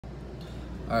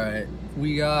All right,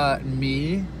 we got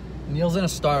me. Neil's in a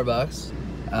Starbucks.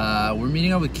 We're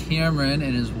meeting up with Cameron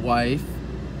and his wife.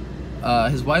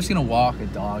 His wife's gonna walk a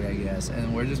dog, I guess,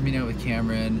 and we're just meeting up with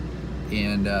Cameron.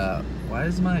 And why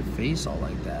is my face all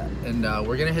like that? And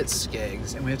we're gonna hit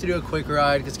Skeggs, and we have to do a quick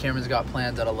ride because Cameron's got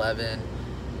plans at 11.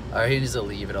 Or he needs to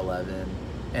leave at 11,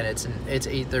 and it's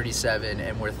 8:37,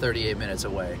 and we're 38 minutes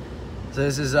away. So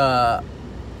this is a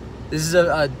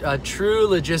true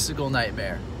logistical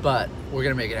nightmare, but we're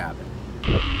gonna make it happen.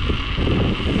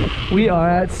 We are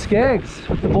at Skeggs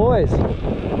with the boys.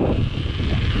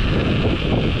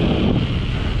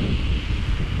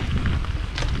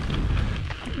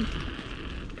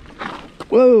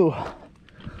 Whoa.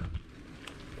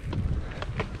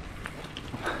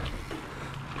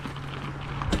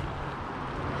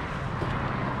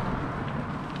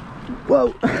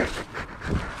 Whoa.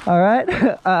 All right.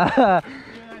 You're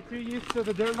not too used to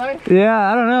the dirt bike?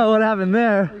 Yeah, I don't know what happened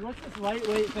there. Like, what's this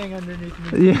lightweight thing underneath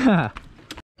me? Yeah.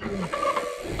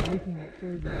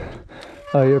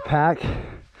 Oh, your pack?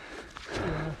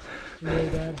 Yeah, really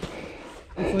bad.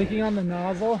 It's leaking on the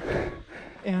nozzle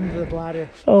and the bladder.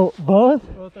 Oh, both?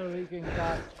 Both are leaking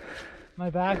fast. My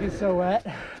back is so wet.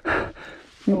 Oh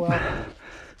well.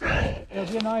 It'll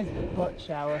be a nice butt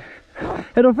shower.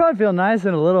 It'll probably feel nice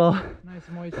in a little... Nice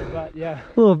moist butt, yeah.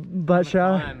 Little butt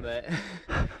shower. Time, but...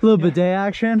 Little bidet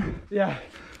action. Yeah.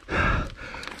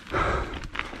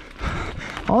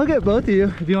 I'll get both of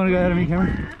you if you want to go ahead of me,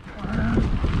 Cameron.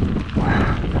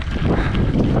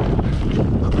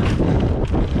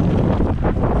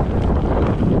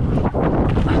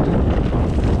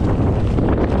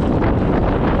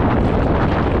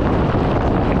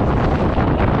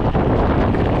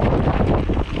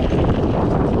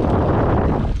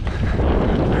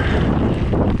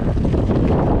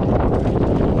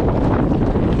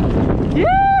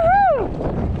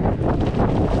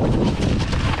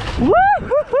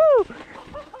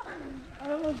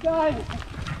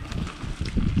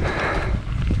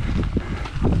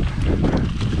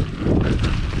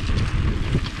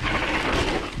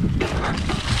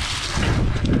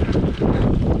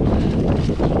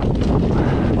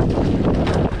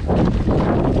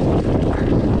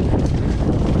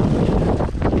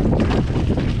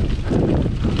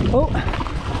 Oh,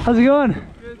 how's it going?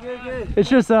 Good, good, good. It's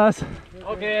just us.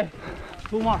 Okay,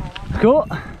 2 more. Cool.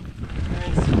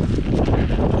 Nice.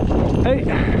 Hey.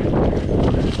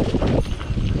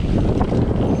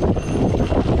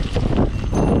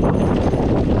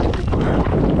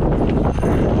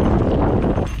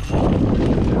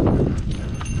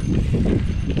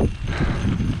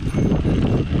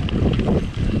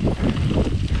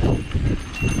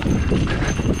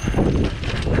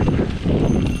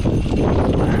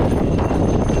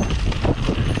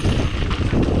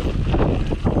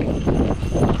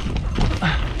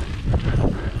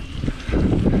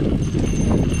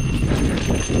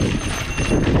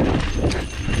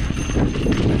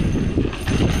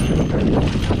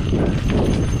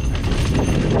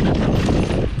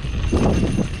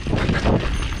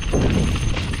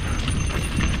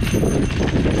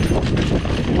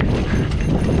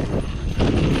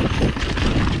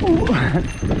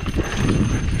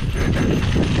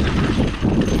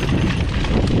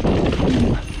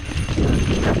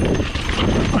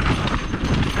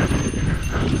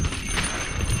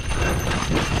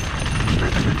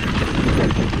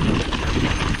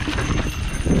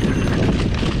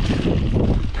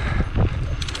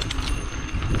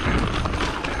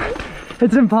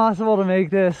 It's impossible to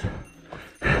make this.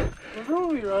 Remember when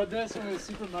we rode this when it was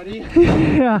super muddy?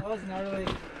 Yeah. That was gnarly.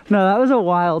 No, that was a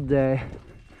wild day.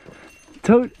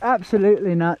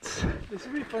 Absolutely nuts. This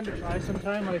would be fun to try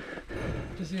sometime, like,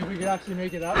 to see if we could actually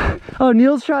make it up. Oh,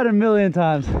 Neil's tried a million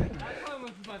times. That one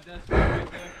was about desperate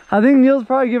right there. I think Neil's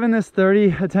probably given this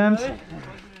 30 attempts.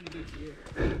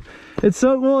 Really? It's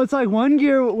so, well, it's like one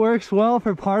gear works well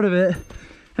for part of it,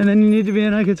 and then you need to be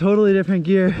in like a totally different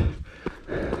gear.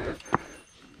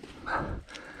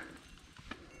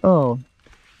 Oh,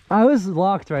 I was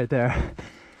locked right there.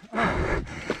 It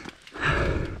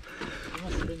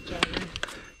must have been chattery.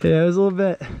 Yeah, it was a little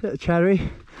bit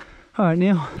chattery. All right,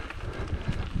 Neil.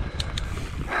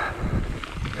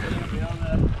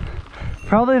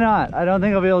 Probably not. I don't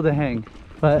think I'll be able to hang,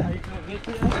 but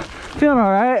feeling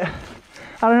all right.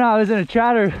 I don't know. I was in a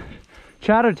chatter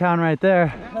town right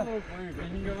there.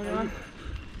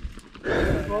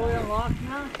 Fully unlocked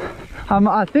now?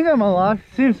 I think I'm unlocked.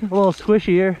 Seems a little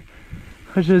squishier,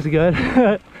 which is good.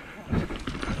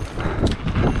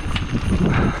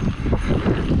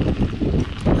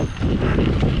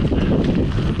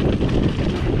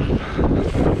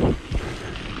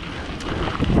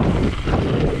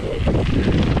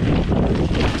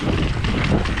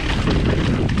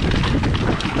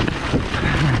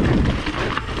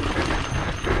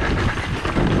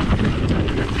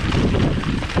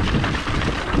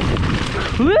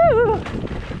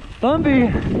 Bumpy.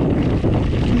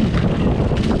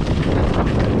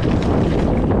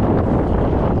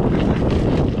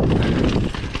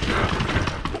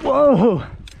 Whoa.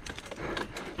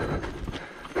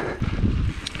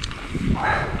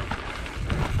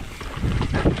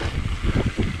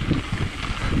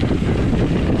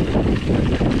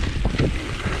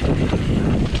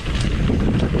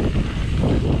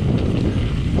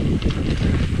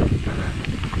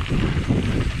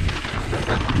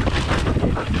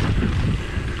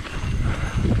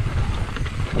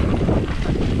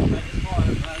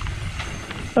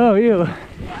 Oh, you.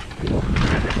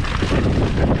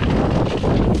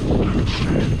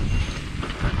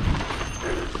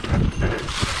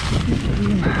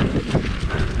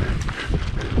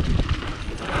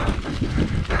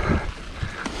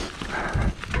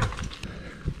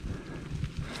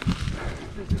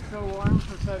 This is so warm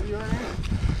for February.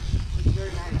 It's very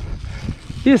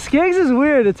nice. Yeah, Skeggs is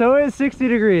weird. It's always 60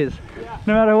 degrees, Yeah.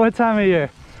 no matter what time of year.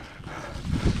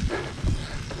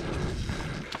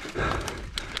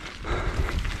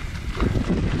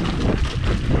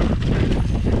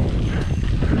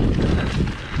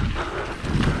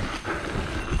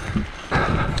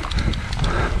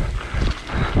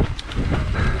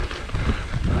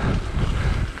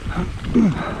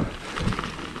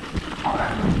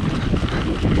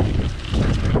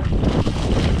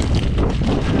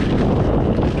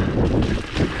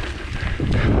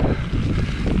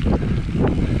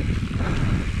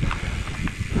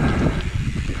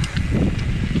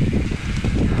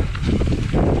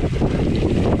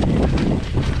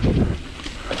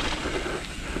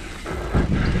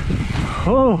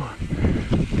 Oh,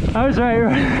 I was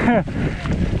right.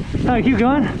 Alright, keep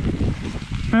going.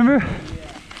 Remember?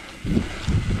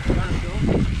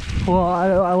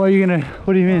 Well, what are you gonna?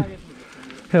 What do you mean?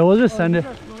 Yeah, we'll just send it.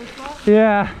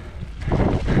 Yeah.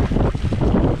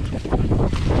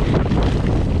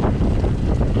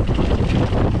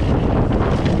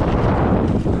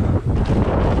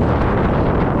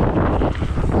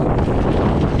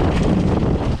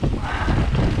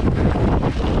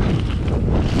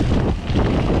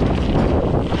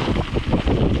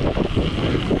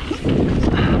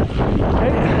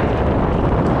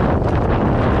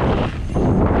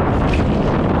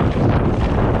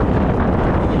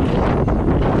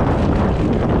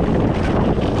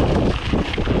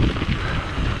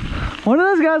 One of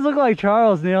those guys look like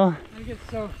Charles, Neil. I think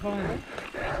it's so fun.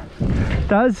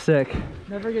 That was sick.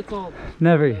 Never gets old.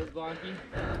 Never. Those bonky.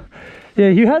 Yeah,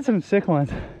 you had some sick ones.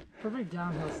 Perfect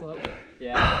downhill slope.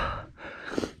 Yeah.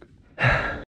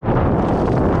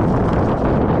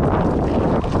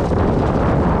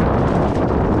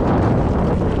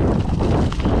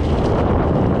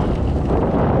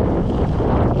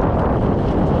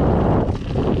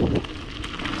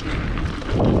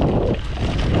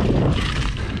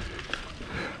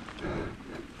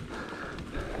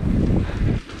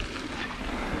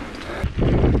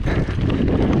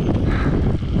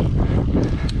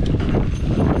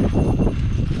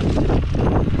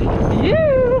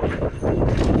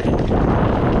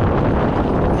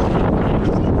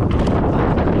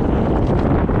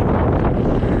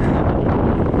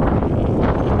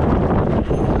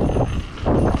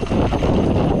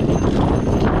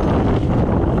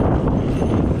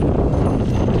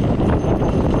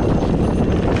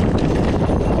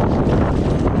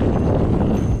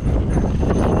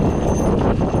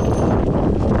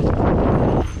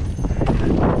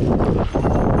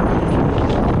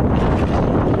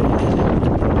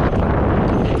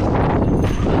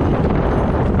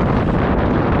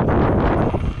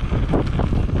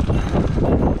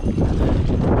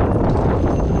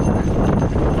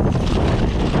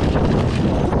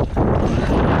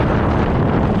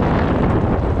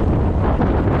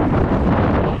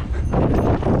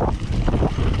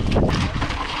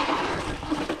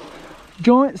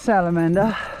 Joint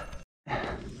salamander.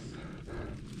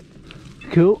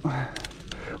 Cool.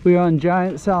 We are on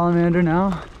giant salamander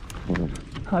now.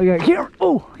 I got camera.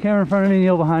 Oh, camera in front of me,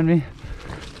 Neil behind me.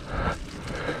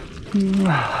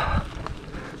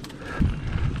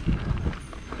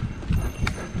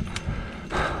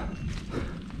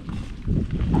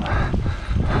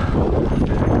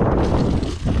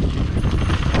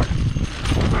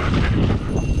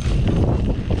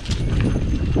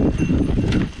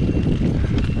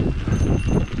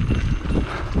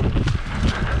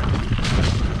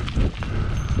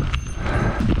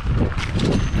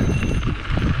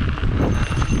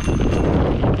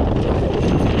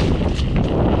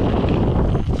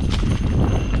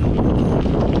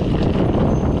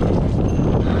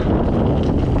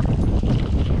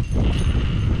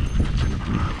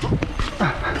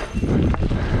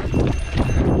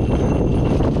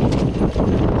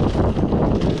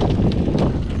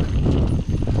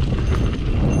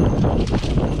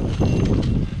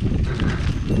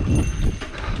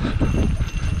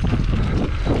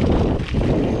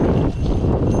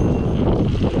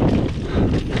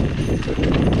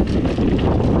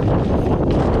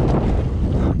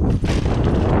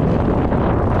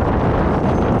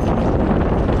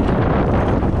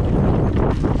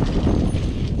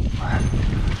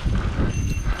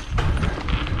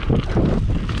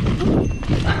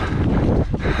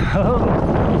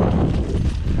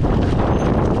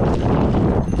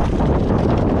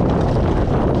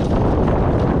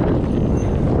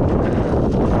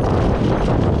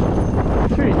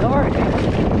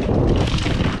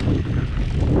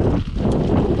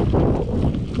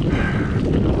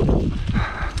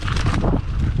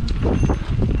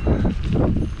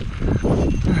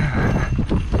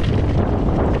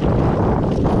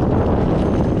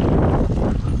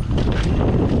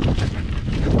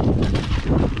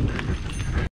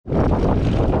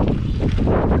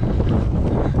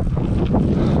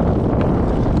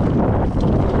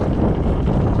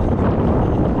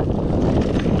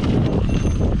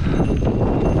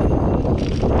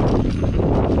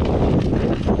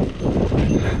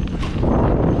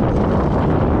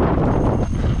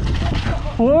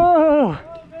 Whoa!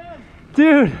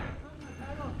 Dude,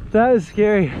 that is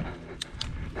scary.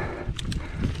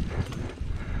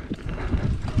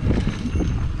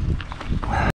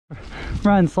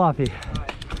 Run sloppy.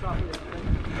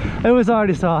 It was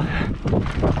already soft.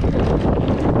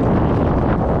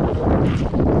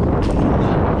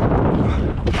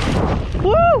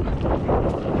 Woo!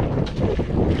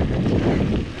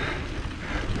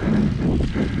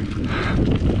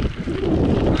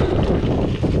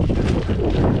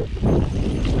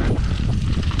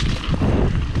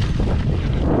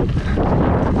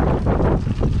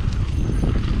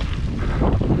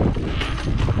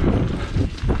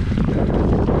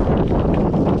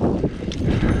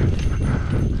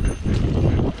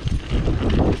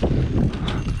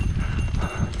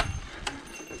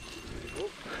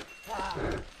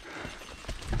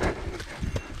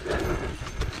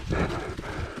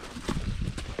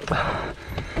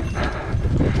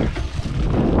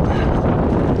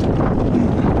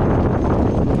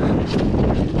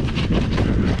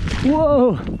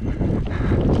 Whoa!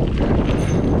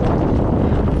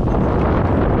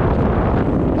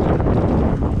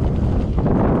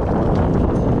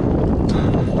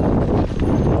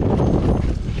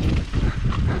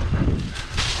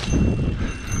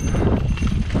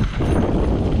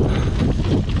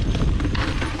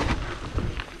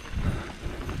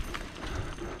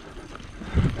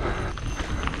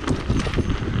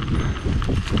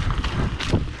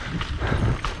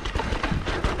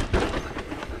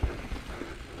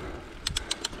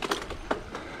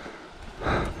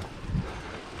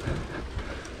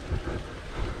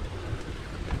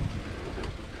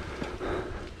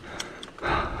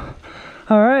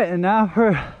 All right, and now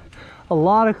for a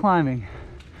lot of climbing.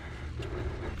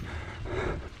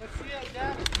 Let's see it,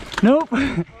 Dad. Nope. Oh,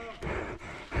 I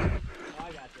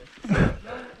got this.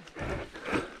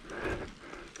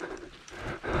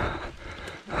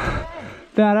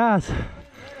 Badass.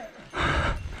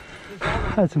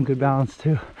 Had some good balance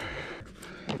too.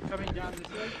 Coming down this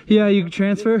way? Yeah, you can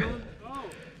transfer. Oh,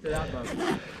 to that boat.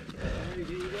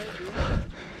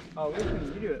 Oh, we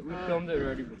can do it. We filmed it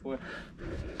already before.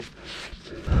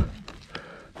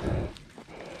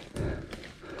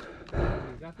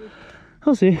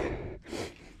 We'll see.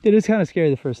 It is kind of scary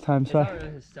the first time, so. It's not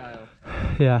really his style.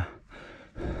 Yeah.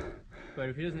 But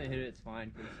if he doesn't hit it, it's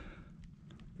fine, because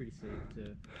it's pretty safe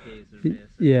to gaze or miss.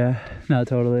 Yeah, no,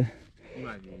 totally. You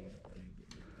might be.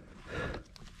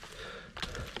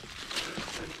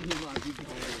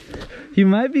 You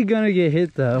might be gonna get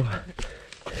hit though.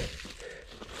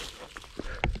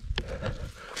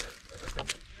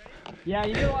 Yeah,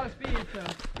 you get a lot of speed, so.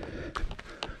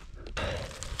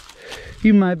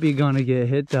 You might be gonna get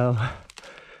hit though.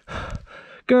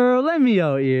 Girl, lend me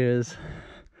your ears.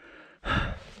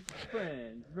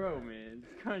 Friends, romance,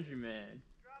 countryman,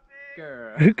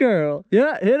 girl. Girl,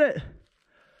 yeah, hit it.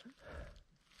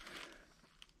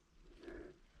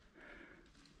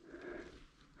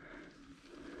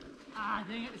 Ah,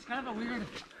 dang it, it's kind of a weird.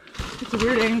 It's a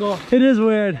weird angle. It is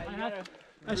weird.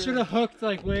 I should have hooked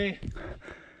like way.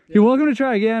 You're welcome to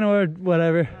try again or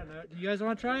whatever. I don't know. Do you guys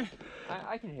want to try?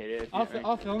 I can hit it.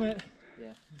 I'll film it.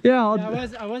 Yeah,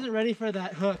 I wasn't ready for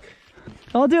that hook.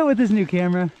 I'll do it with this new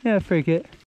camera. Yeah, freak it.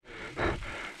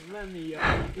 Let me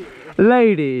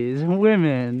Ladies,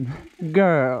 women,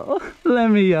 girl,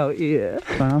 lend me your ear.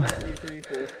 Wow. 2, 3,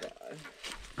 4,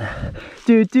 5.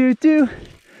 Do do do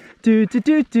do do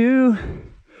do do.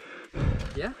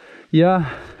 Yeah?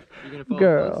 Yeah. You gonna follow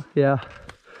Girl. close? Yeah.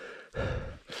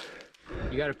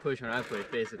 You gotta push when I push,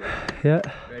 basically. Yeah.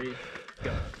 Ready?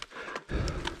 Go.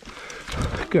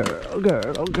 Girl,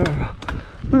 girl, girl.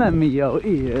 Lend me your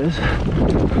ears.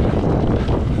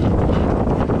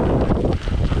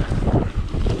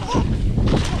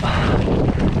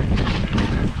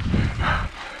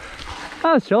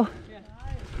 That was chill.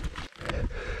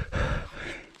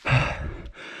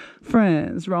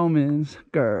 Friends, Romans,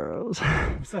 girls.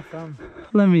 What's that from?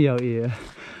 Lend me your ear.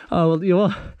 Oh,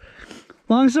 well,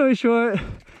 long story short,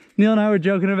 Neil and I were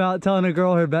joking about telling a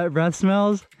girl her breath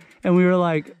smells. And we were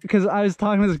like, because I was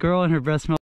talking to this girl and her breath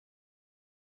smelled.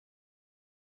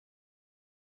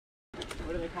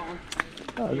 What do they call them?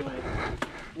 Anyway,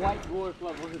 white dwarf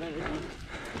levels of energy.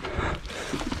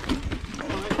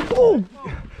 Oh!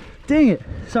 Dang it.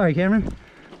 Sorry, Cameron.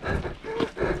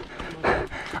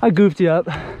 I goofed you up.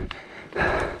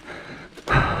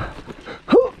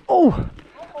 Oh!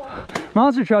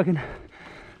 Monster trucking.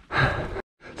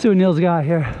 See what Neil's got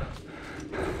here.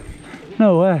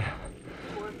 No way.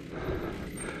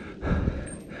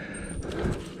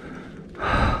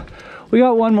 We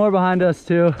got one more behind us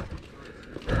too.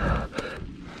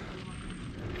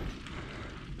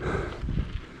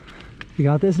 You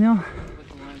got this, Neil?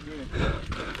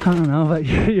 I don't know, but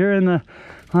you're in the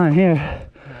line here.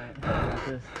 Alright, I got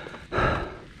this.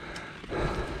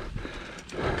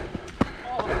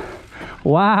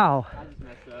 Wow. I just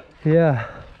messed up. Yeah.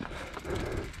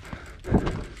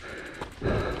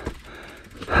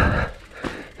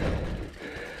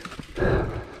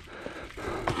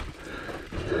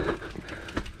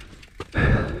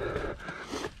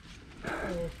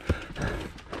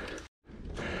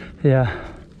 Yeah.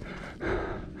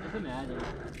 Just imagine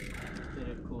did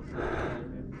a cool stuff out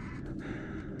here.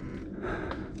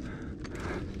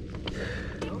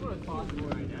 I don't know what it's possible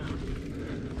right now.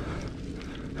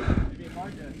 It'd be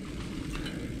hard to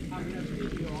have enough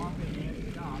video off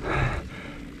and stop.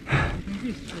 You think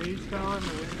these trees fell in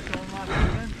the windstorm last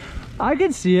weekend? I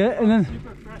could see it, and then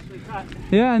Super freshly cut.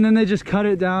 yeah, and then they just cut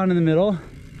it down in the middle.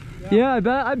 Yeah, I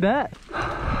bet.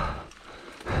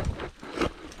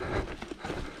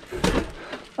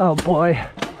 Oh boy.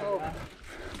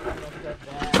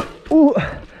 Ooh,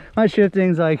 my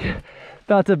shifting's like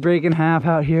about to break in half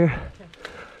out here.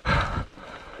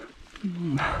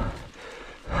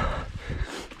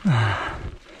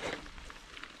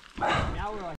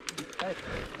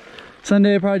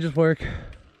 Sunday probably just work.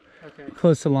 Okay.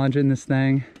 Close to launching this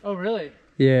thing. Oh, really?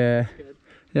 Yeah. Good.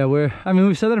 Yeah, we've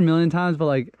said that a million times, but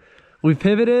like we've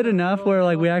pivoted enough where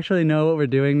like we actually know what we're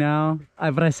doing now.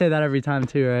 But I say that every time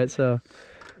too, right? So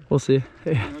we'll see.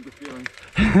 I know the feeling.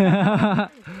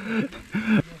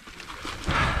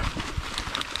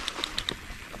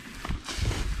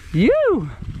 You.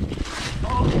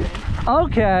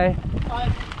 Okay.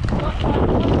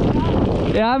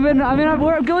 Yeah,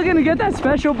 we're looking to get that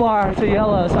special bar to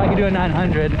yellow so I can do a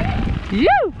 900. You.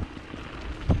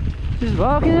 Just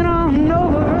walking on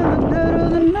over in the dead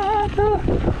of the night. The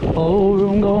whole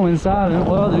room going silent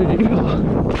while the eagle.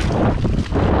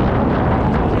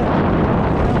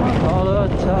 All the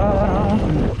time,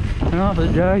 and off the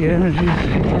drag energy,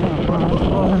 taking up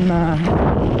for the night.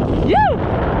 You.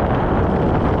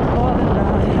 For the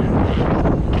night.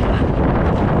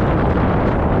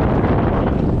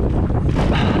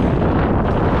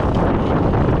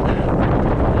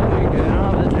 Taking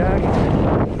off the drag,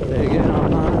 taking off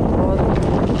my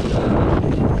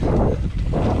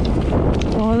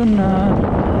for the night.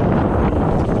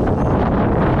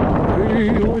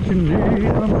 Be what you need,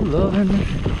 I'm loving it.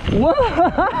 What?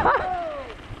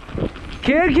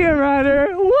 Can rider,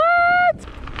 what?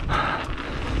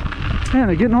 Man,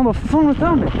 they're getting all the fun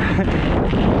without me.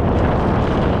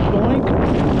 Boink.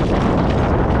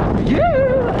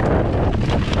 Yeah.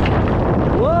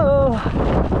 Whoa.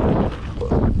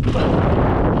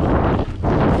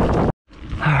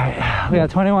 Alright, we got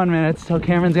 21 minutes till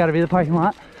Cameron's got to be in the parking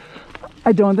lot.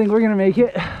 I don't think we're gonna make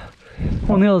it.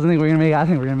 Well, Neil doesn't think we're gonna make it. I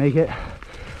think we're gonna make it.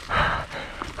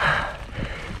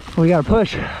 We gotta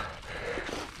push,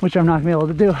 which I'm not gonna be able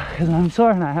to do because I'm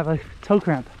sore and I have a toe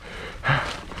cramp.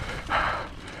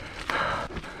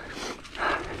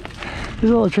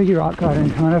 There's a little tricky rock garden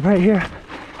coming up right here.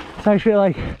 It's actually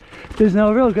like, there's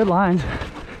no real good lines.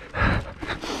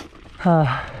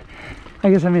 I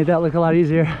guess I made that look a lot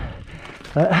easier,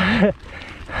 but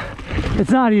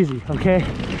it's not easy, okay?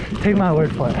 Take my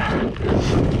word for it.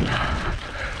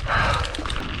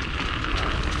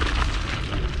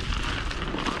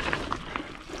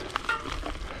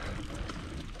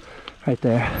 Right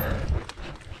there.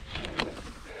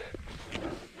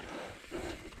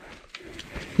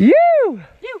 You!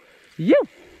 You.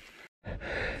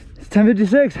 It's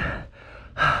 10:56.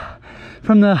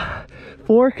 From the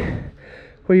fork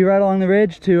where you ride along the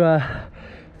ridge to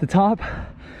the top,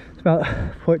 it's about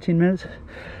 14 minutes,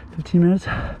 15 minutes.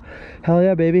 Hell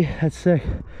yeah, baby. That's sick.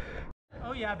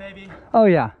 Oh yeah, baby. Oh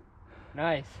yeah.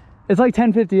 Nice. It's like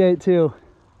 10:58 too.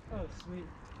 Oh sweet.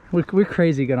 We're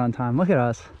crazy good on time. Look at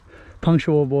us.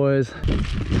 Punctual boys.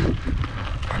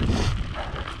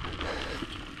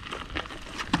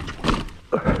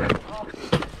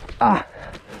 Ah.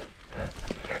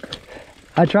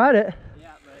 I tried it. Yeah,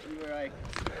 but you were like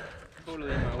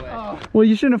totally in my way. Oh, Well,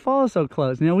 you shouldn't have followed so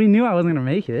close. You know, we knew I wasn't gonna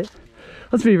make it.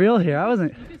 Let's be real here. I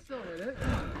wasn't. you can still hit it.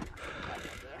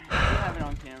 You have it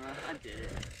on camera. I did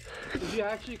it. Did you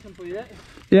actually complete it?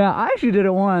 Yeah, I actually did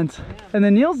it once. And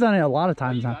then Neil's done it a lot of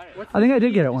times You now. got it. I think I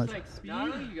did get it Just once. like speed? No, I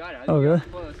don't think you got it. I think Oh, you really?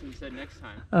 got close and you said next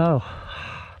time. Oh.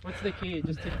 What's the key?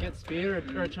 Just to get speed or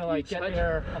to like get Touch-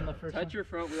 air on the first one? Touch your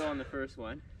front wheel on the first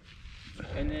one,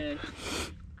 and then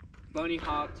bunny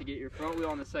hop to get your front wheel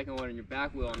on the second one and your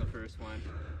back wheel on the first one,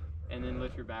 and then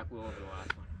lift your back wheel over the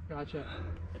last one. Gotcha.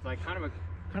 It's like kind of a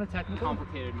Kind of technical.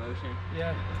 complicated motion.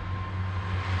 Yeah.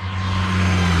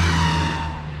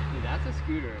 Dude, that's a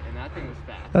scooter, and that thing was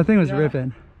fast. That thing was Yeah.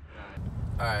 ripping.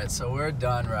 Alright, so we're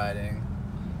done riding.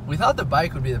 We thought the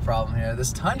bike would be the problem here.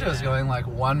 This Tundra is going like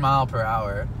 1 mile per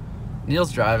hour.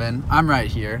 Neil's driving. I'm right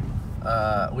here.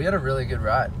 We had a really good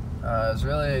ride. It was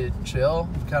really chill.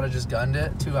 Kind of just gunned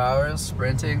it. 2 hours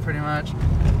sprinting pretty much.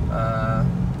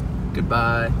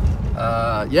 Goodbye.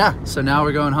 Yeah, so now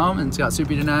we're going home and it's got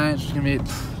Soupy tonight. It's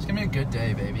gonna be a good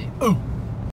day, baby. Ooh.